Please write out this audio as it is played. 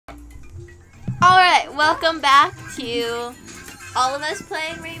welcome back to all of us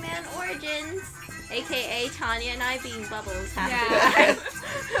playing Rayman Origins, aka Tanya and I being bubbles half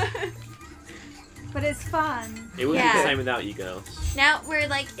the time. But it's fun. It wouldn't be the same without you girls. Now we're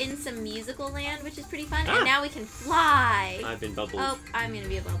like in some musical land, which is pretty fun, and now we can fly. I've been bubbled. Oh, I'm gonna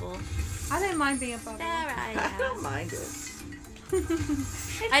be a bubble. I don't mind being a bubble. There I I don't am. mind it.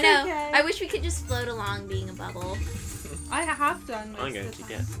 I know. Okay. I wish we could just float along being a bubble. I have done. I'm going to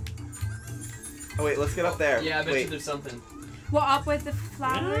get. Oh wait, let's get up there. Yeah, I bet wait. you there's something. What, up with the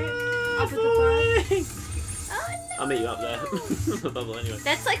flower? Ah, Up with the bird? Oh no. I'll meet you up there. I'm a bubble anyway.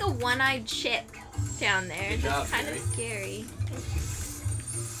 That's like a one-eyed chip down there. Good job, It's kind of Mary. scary.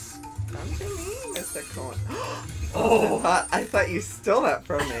 Come to me, Mr. Cohen. Oh! I thought you stole that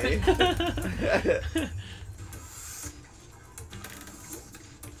from me.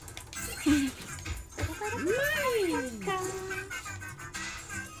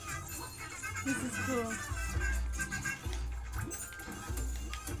 This is cool.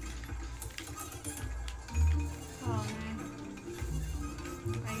 Oh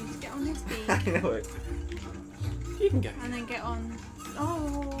no. I need to get on his I feet know it. You can go. and then get on.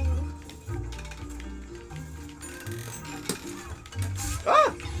 Oh.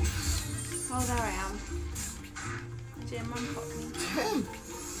 Ah! Oh, there I am. Jim, uncock me. Tim,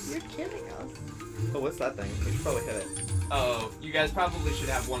 you're killing us. Oh, what's that thing? We should probably hit it. Oh, you guys probably should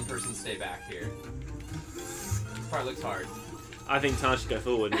have one person stay back here. This part looks hard. I think Tanya should go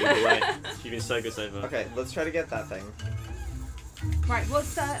forward and move away. She's been so good so far. Okay, let's try to get that thing. Right,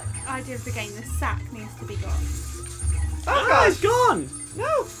 what's the idea of the game? The sack needs to be got. Oh Ah, it's gosh! gone!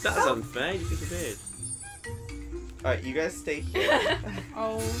 No! That's unfair. You disappeared. Alright, you guys stay here.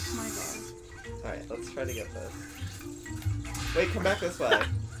 Oh my god. Alright, let's try to get this. Wait, come back this way.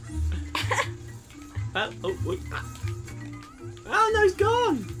 Oh, wait. Oh no, it's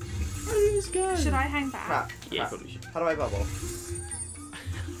gone! Where did it go? Should I hang back? Crap. Yeah, crap. probably should. How do I bubble?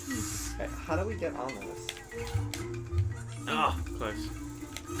 Okay, how do we get on this? Oh, close.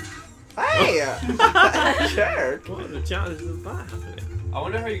 Hey! Jerk! What are the chances of that happening? I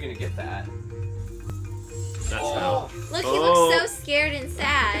wonder how you're gonna get that. That's Oh. how. Look, he Oh. looks so scared and I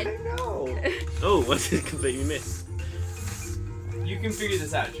sad. know. Oh, what did it completely miss? You can figure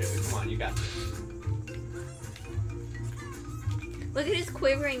this out, Joey. Come on, you got this. Look at his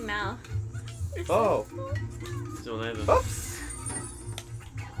quivering mouth. Oh. It's all over. Oops.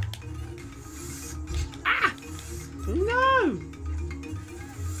 No!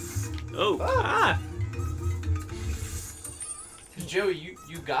 Oh, Ah. Joey,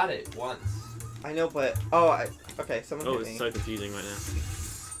 you got it once. I know, but... Oh, okay, someone Oh, hit it's me. so confusing right now.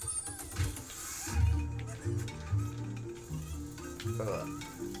 Ugh.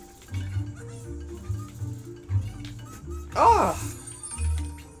 Ah!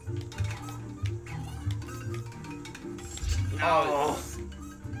 Oh!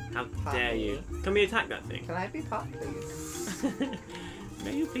 How Pop dare me. you? Can we attack that thing? Can I be popped, please?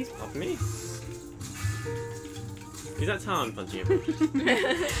 May you please pop me? Is that Tan punching him?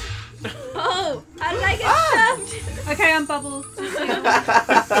 Oh, how did I get stuffed? Okay, I'm bubbled.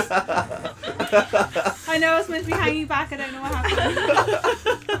 I know I was meant to be hanging back. I don't know what happened.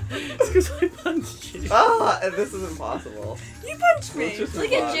 It's because I punched you. Ah, this is impossible. You punched me. Let's just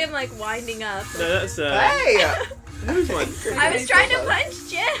Look move at on. Jim like winding up. No, that's Hey! who's one? I was trying to punch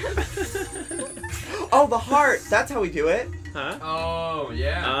Jim. Oh, the heart! That's how we do it. Huh? Oh,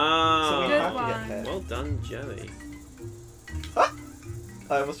 yeah. So we Good have to one. get hit. Well done, Joey.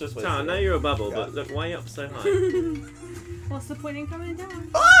 I almost just wasted Tan, I know it. you're a bubble, Yeah. but look way up so high. What's the point in coming down?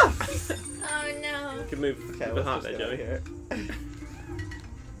 Ah! Oh no. You can move Okay, the let's heart just there, get over Joey. here.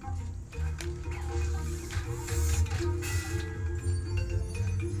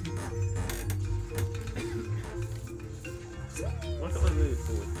 Why can't I move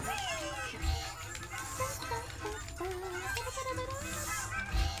forward?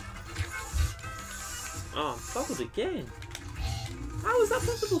 Oh, I'm bubbled again. How is that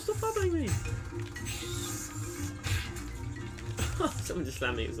possible? Stop bubbling me. Someone just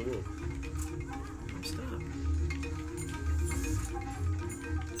slammed me against the wall. I'm stuck.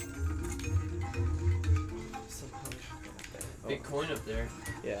 Big coin up there.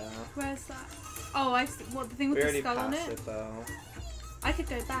 Yeah. Where's that? Oh, I see. What, the thing We with the already skull on passed it? it though. I could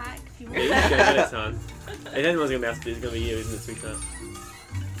go back if you Yeah, you want. just go get it, Tan. If anyone's going to be able to do it, it's going to be you, isn't it, sweetheart?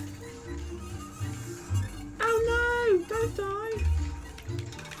 Oh no! Don't die!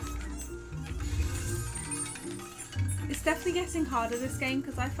 It's definitely getting harder this game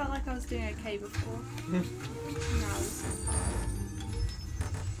because I felt like I was doing okay before. No.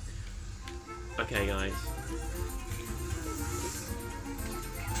 Okay, guys.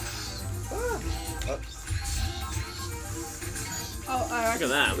 Ah. Oops. Look at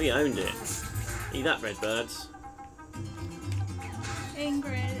that, we owned it. Eat that, red birds.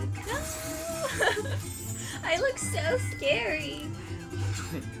 Ingrid. No! I look so scary.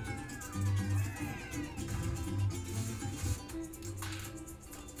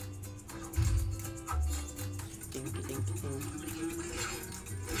 Dinky, dinky, dinky.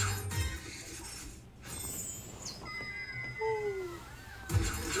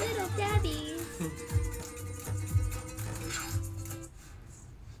 Little daddies.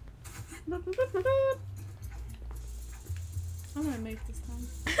 I'm gonna move this time.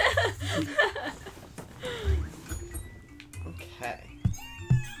 Okay.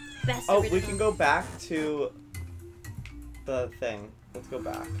 Best Oh, original. we can go back to the thing. Let's go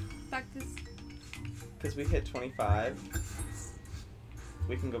back. Back this. Because we hit 25.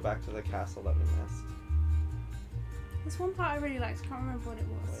 We can go back to the castle that we missed. There's one part I really liked. I can't remember what it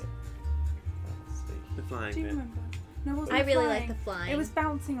was. Wait. Let's see. The flying Do you bit. remember? No, it wasn't I really flying. like the flying. It was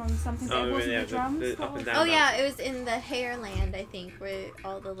bouncing on something, but Oh, it wasn't yeah, the drums. the What up was and it? down. Oh yeah, it was in the Hairland, I think, where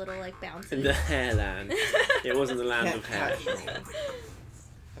all the little like bounces. In the hairland. It wasn't the land of hair. Catch me.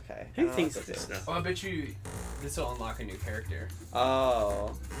 Okay. I Who don't thinks know of what this is. stuff? Oh, I bet you this will unlock a new character.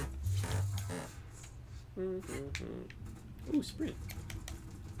 Oh. Ooh, sprint.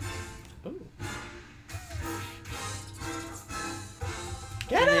 Ooh.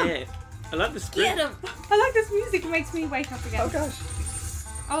 Get him! Yeah. I like the sprint. Get him! I like this music. It makes me wake up again. Oh gosh.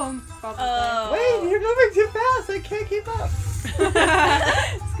 Oh, I'm bubbles. Oh. Wait, you're moving too fast. I can't keep up.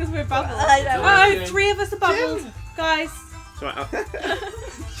 It's because we're bubbles. I know. Oh, 3 of us are bubbles. Jim. Guys, It's alright.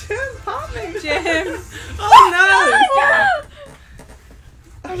 Jim, pop me. Jim. Oh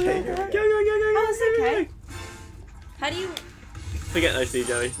Okay, no! here Go, we go, go. go, go, go, Oh, it's go, go, okay. go. How do you? Forget those two,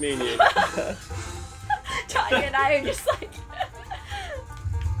 Joey. It's me and you. Tanya and I are just like,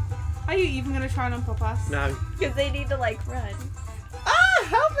 Are you even going to try and unpop us? No. because they need to like run. Ah,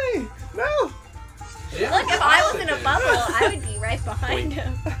 help me! No! Yeah, Look, if I was in a positive. bubble, I would be right behind Boink.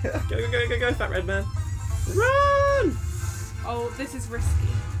 him. Go, go, go, go, go, fat red man. Run! Oh, this is risky.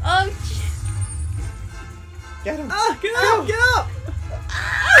 Oh, Get him! Ah, get up, get up!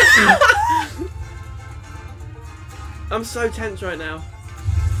 I'm so tense right now.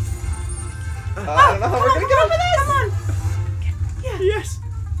 I don't know how we're gonna get over this! Come on. Yeah. Yes!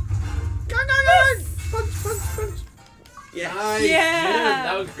 Go, go, go! Punch, punch, punch. Yes. Nice, Yeah. Jim,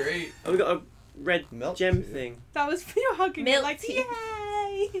 that was great. Oh, we got a red Milk gem tea. thing. That was for your hugging. Milk It, like, tea.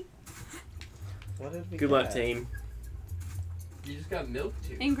 yay. What did we Good get? work, team. You just got milk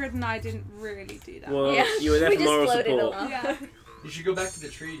too. Ingrid and I didn't really do that. Well, yeah. you were there we for just moral floated support. along. Yeah. You should go back to the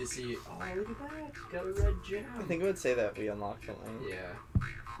tree to see. Oh, look at that! Got a red gem. I think it would say that we unlocked something. Yeah.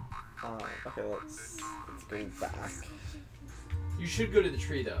 Okay, let's go back. You should go to the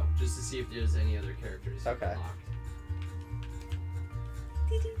tree though, just to see if there's any other characters you've Okay. unlocked.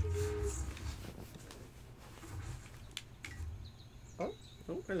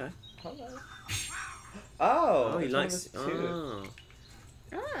 Oh, hello. Hello. Oh, Oh, he which one likes. was two? Oh.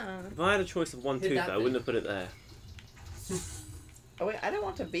 Oh. If I had a choice of one Hit tooth, that though, I thing. wouldn't have put it there. Oh wait, I didn't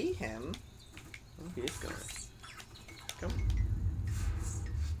want to be him. Look at this guy. Come.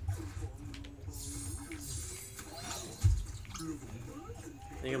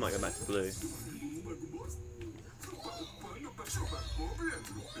 I think I might go back to blue.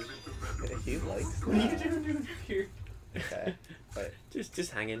 He likes What are you that. doing here? Okay, wait.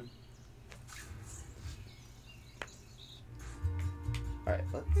 Just hanging. Alright,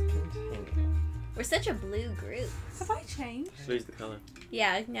 let's continue. We're such a blue group. Have I changed? Blue's the colour.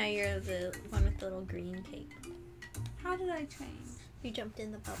 Yeah, now you're the one with the little green cape. How did I change? You jumped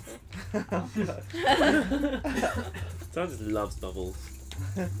in the bubble. Someone just loves bubbles.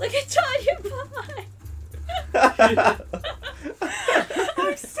 Look at Tanya Burr.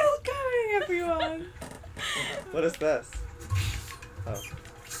 I'm still going, everyone. What is this? Oh.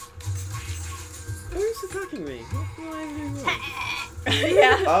 Who's attacking me? What do I do wrong?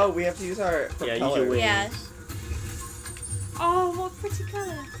 Yeah. Oh, we have to use our Yeah, use propeller. your wings. Yeah. Oh, what pretty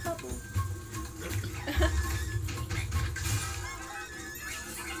colour. Bubble.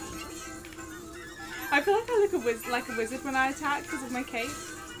 I feel like I look like a wizard when I attack because of my cape.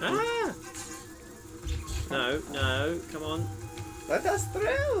 Ah! No, no, come on. Let us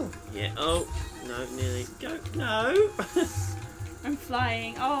through! Yeah, oh, no, nearly. Go, no! I'm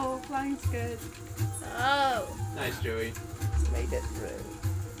flying. Oh, flying's good. Oh. Nice, Joey. Made it through.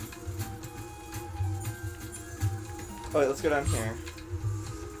 Oh wait, let's go down here.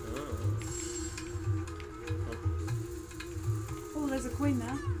 Oh, there's a coin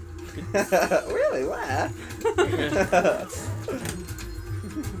there. Really? Where?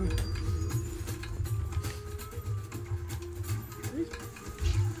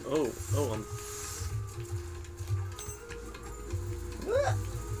 I'm...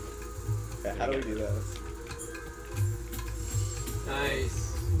 Okay, how do we do this? Nice.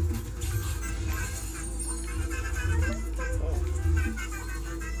 Oh.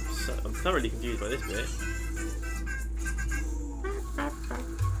 So, I'm thoroughly confused by this bit.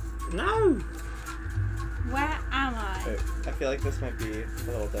 No! Where am I? Wait, I feel like this might be a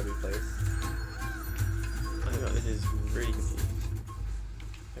little Debbie place. I feel like this is really confusing.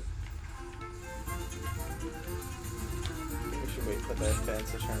 We should wait for the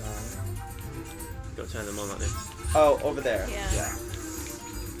fans to turn on. Gotta turn them on like this. Oh, over there. Yeah.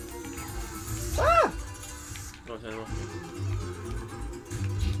 Ah! Gotta turn them off.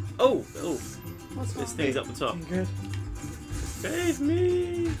 Oh! What's This wrong? thing's up the top. Ingrid. Save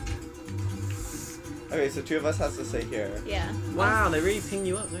me! Okay, so 2 of us has to stay here. Yeah. Wow, they really ping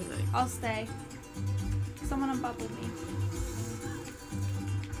you up, don't they? I'll stay. Someone unbubble me.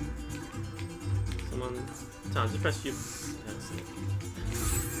 Someone... Time to press you.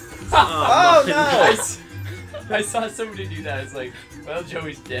 Oh, no! Nice. I saw somebody do that. I was like, well,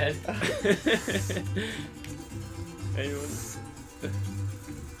 Joey's dead. Anyone?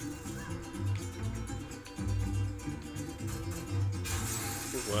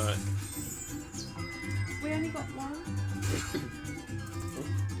 Good work. We only got one.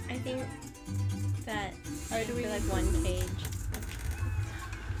 I think that Oh, do we like one cage.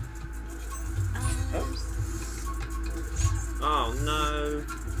 Oops. Oh no.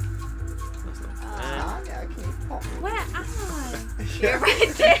 That's not fair. Tanya, can you pop me? Where am I? You're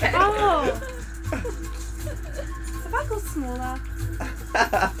right there. Oh! Have I got smaller?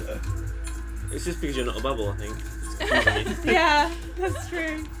 It's just because you're not a bubble, I think. It's confusing you. Yeah, that's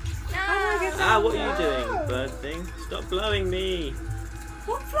true. No. Ah, what are you doing, bird thing? Stop blowing me!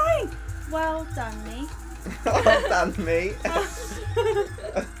 What flying? Well done, me. Well done, mate.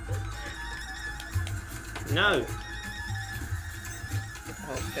 No!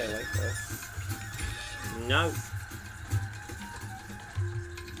 Okay, like this. No!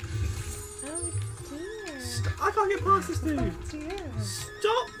 Oh dear. I can't get past this dude!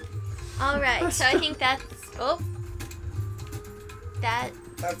 Stop! Alright, so I think that's... Oh.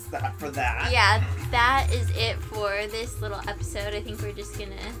 That's that for that. Yeah, that is it for this little episode. I think we're just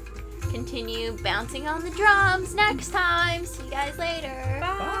gonna continue bouncing on the drums next time. See you guys later.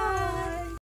 Bye.